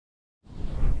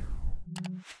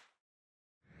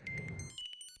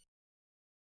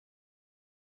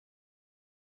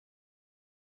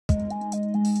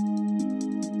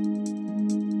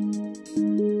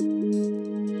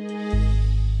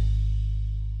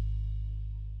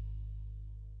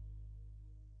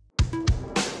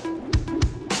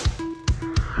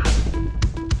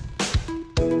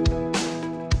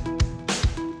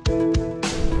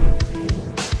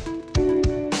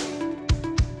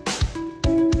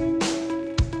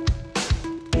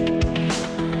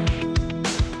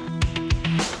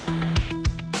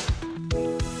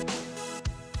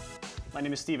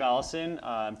Steve Allison.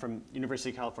 I'm from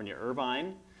University of California,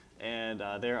 Irvine, and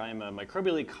there I'm a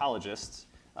microbial ecologist.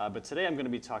 But today I'm going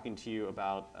to be talking to you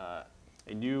about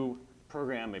a new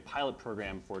program, a pilot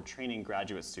program for training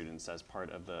graduate students as part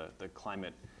of the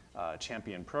Climate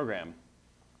Champion program.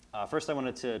 First, I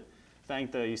wanted to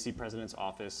thank the UC President's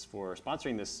Office for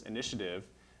sponsoring this initiative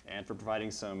and for providing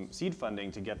some seed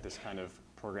funding to get this kind of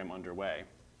program underway.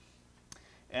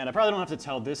 And I probably don't have to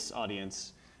tell this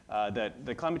audience that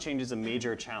the climate change is a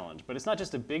major challenge, but it's not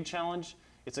just a big challenge,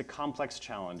 it's a complex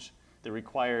challenge that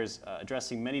requires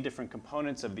addressing many different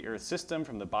components of the Earth system,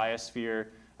 from the biosphere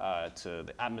to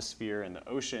the atmosphere and the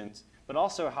oceans, but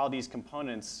also how these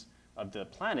components of the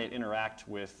planet interact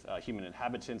with human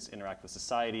inhabitants, interact with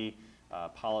society,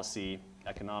 policy,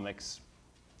 economics.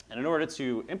 And in order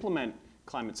to implement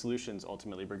climate solutions,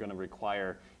 ultimately, we're going to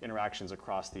require interactions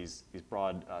across these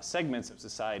broad segments of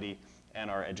society and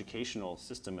our educational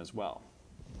system as well.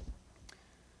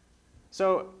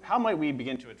 So how might we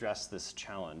begin to address this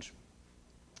challenge?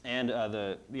 And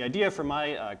the idea for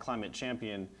my Climate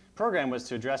Champion program was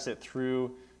to address it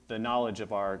through the knowledge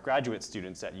of our graduate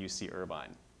students at UC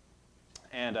Irvine.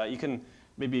 And you can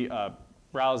maybe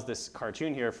browse this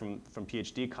cartoon here from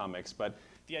PhD Comics, but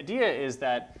the idea is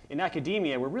that in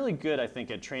academia, we're really good, I think,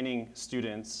 at training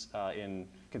students in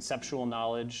conceptual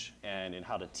knowledge and in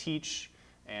how to teach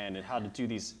and in how to do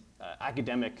these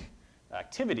academic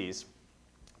activities.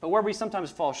 But where we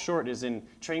sometimes fall short is in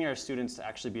training our students to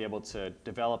actually be able to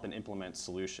develop and implement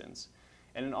solutions.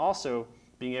 And in also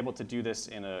being able to do this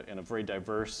in a very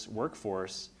diverse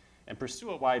workforce and pursue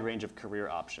a wide range of career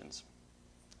options.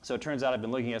 So it turns out I've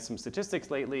been looking at some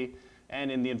statistics lately,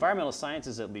 and in the environmental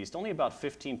sciences at least, only about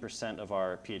 15% of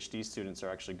our PhD students are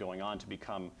actually going on to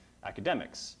become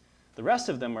academics. The rest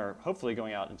of them are hopefully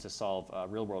going out and to solve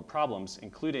real-world problems,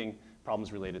 including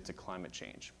problems related to climate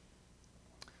change.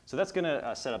 So that's going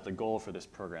to set up the goal for this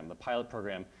program, the pilot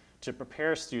program, to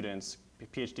prepare students,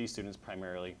 PhD students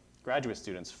primarily, graduate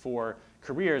students, for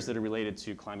careers that are related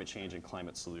to climate change and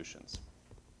climate solutions.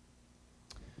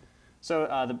 So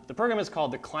the program is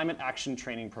called the Climate Action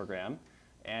Training Program,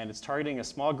 and it's targeting a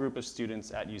small group of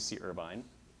students at UC Irvine.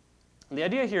 And the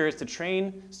idea here is to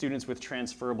train students with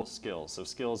transferable skills, so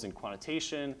skills in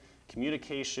quantitation,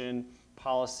 communication,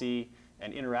 policy,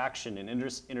 and interaction in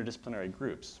interdisciplinary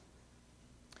groups.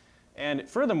 And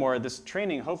furthermore, this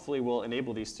training hopefully will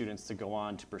enable these students to go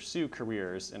on to pursue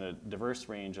careers in a diverse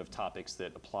range of topics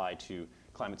that apply to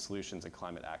climate solutions and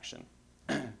climate action.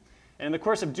 And in the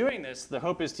course of doing this, the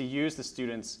hope is to use the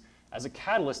students as a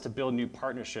catalyst to build new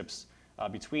partnerships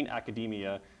between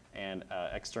academia and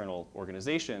external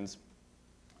organizations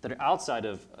that are outside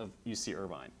of UC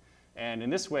Irvine. And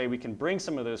in this way, we can bring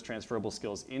some of those transferable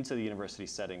skills into the university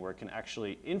setting where it can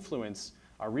actually influence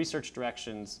our research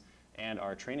directions and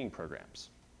our training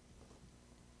programs.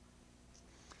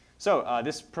 So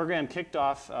this program kicked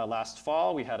off last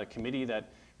fall. We had a committee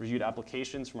that reviewed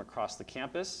applications from across the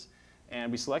campus,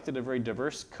 and we selected a very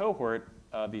diverse cohort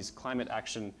of these climate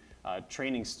action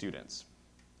training students.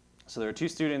 So there are 2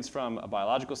 students from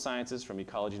biological sciences, from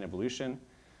ecology and evolution,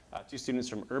 2 students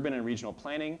from urban and regional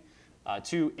planning,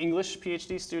 2 English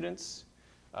PhD students,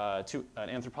 an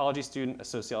anthropology student, a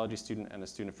sociology student, and a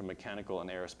student from mechanical and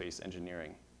aerospace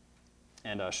engineering.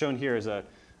 And shown here is a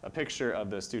picture of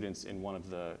the students in one of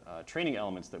the training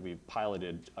elements that we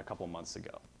piloted a couple months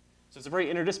ago. So it's a very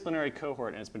interdisciplinary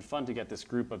cohort, and it's been fun to get this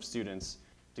group of students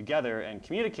together and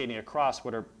communicating across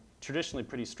what are traditionally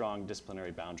pretty strong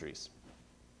disciplinary boundaries.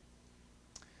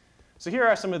 So here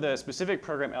are some of the specific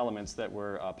program elements that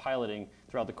we're piloting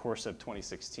throughout the course of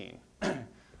 2016.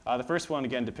 The first one,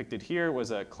 again depicted here,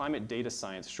 was a climate data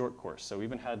science short course. So we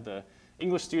even had the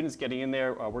English students getting in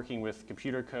there, working with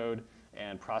computer code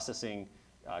and processing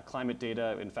climate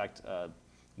data. In fact,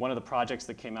 one of the projects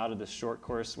that came out of this short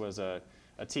course was a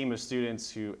team of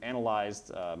students who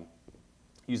analyzed,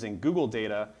 using Google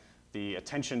data, the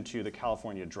attention to the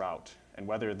California drought and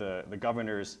whether the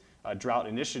governor's drought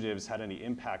initiatives had any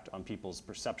impact on people's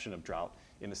perception of drought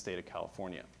in the state of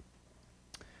California.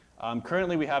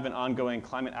 Currently, we have an ongoing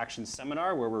climate action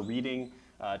seminar where we're reading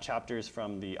chapters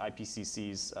from the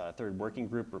IPCC's third working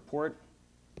group report,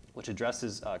 which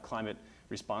addresses climate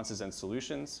responses and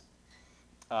solutions.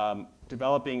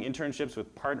 Developing internships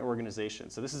with partner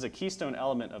organizations. So this is a keystone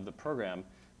element of the program,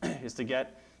 is to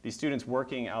get these students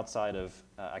working outside of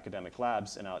academic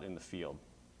labs and out in the field.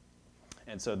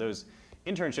 And so those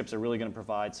internships are really going to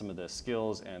provide some of the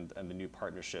skills and the new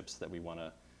partnerships that we want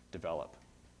to develop.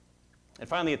 And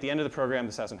finally, at the end of the program,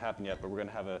 this hasn't happened yet, but we're going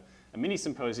to have a mini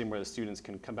symposium where the students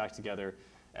can come back together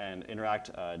and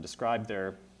interact, describe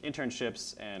their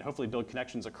internships, and hopefully build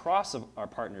connections across our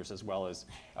partners as well as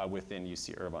within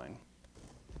UC Irvine.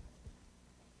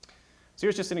 So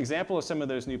here's just an example of some of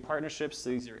those new partnerships.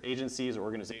 These are agencies or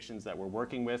organizations that we're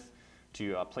working with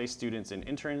to place students in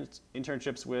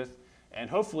internships with, and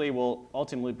hopefully will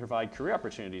ultimately provide career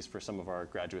opportunities for some of our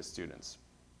graduate students.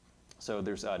 So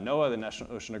there's NOAA, the National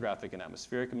Oceanographic and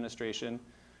Atmospheric Administration,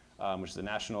 which is a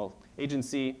national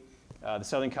agency. The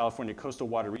Southern California Coastal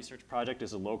Water Research Project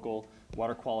is a local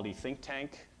water quality think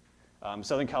tank.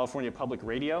 Southern California Public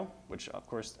Radio, which of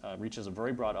course reaches a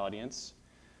very broad audience.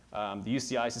 The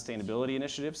UCI Sustainability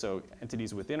Initiative, so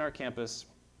entities within our campus,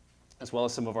 as well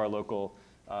as some of our local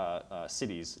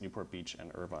cities, Newport Beach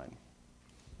and Irvine.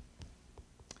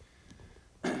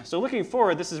 So looking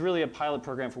forward, this is really a pilot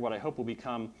program for what I hope will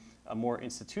become a more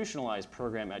institutionalized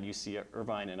program at UC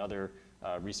Irvine and other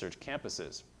research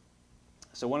campuses.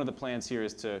 So one of the plans here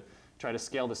is to try to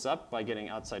scale this up by getting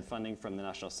outside funding from the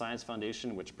National Science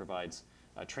Foundation, which provides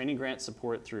training grant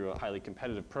support through a highly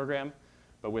competitive program.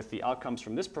 But with the outcomes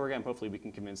from this program, hopefully we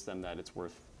can convince them that it's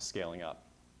worth scaling up.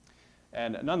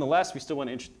 And nonetheless, we still want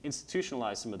to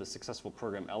institutionalize some of the successful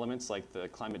program elements like the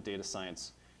climate data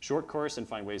science short course and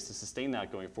find ways to sustain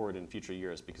that going forward in future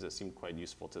years because it seemed quite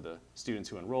useful to the students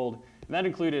who enrolled. And that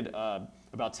included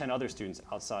about 10 other students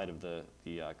outside of the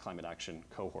climate action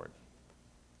cohort.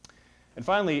 And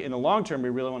finally, in the long term, we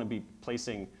really want to be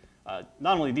placing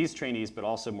not only these trainees, but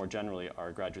also more generally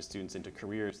our graduate students into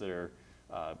careers that are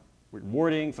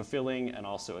rewarding, fulfilling, and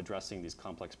also addressing these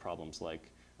complex problems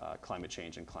like climate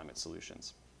change and climate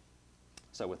solutions.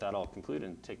 So with that, I'll conclude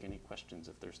and take any questions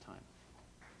if there's time.